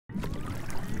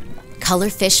Color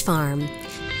Fish Farm.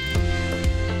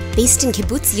 Based in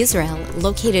Kibbutz Yisrael,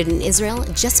 located in Israel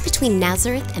just between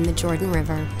Nazareth and the Jordan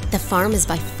River, the farm is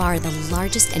by far the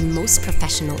largest and most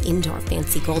professional indoor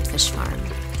fancy goldfish farm.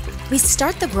 We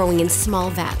start the growing in small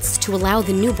vats to allow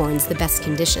the newborns the best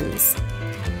conditions.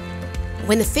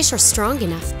 When the fish are strong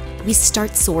enough, we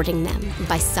start sorting them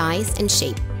by size and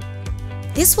shape.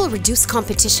 This will reduce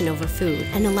competition over food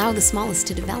and allow the smallest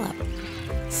to develop.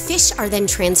 Fish are then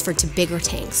transferred to bigger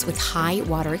tanks with high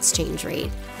water exchange rate.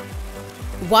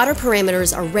 Water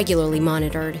parameters are regularly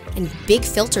monitored, and big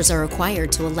filters are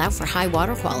required to allow for high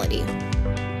water quality.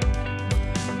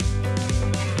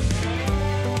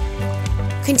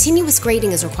 Continuous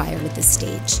grading is required at this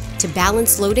stage to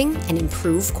balance loading and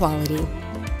improve quality.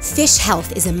 Fish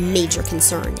health is a major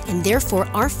concern, and therefore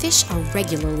our fish are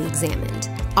regularly examined.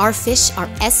 Our fish are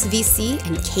SVC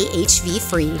and KHV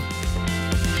free.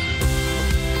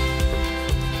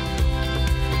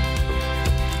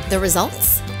 The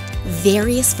results?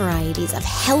 Various varieties of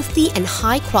healthy and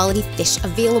high-quality fish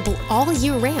available all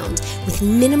year round with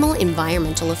minimal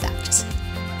environmental effect.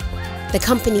 The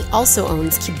company also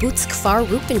owns Kibbutz Kfar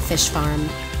Rupin Fish Farm,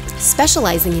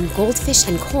 specializing in goldfish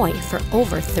and koi for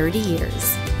over 30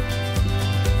 years.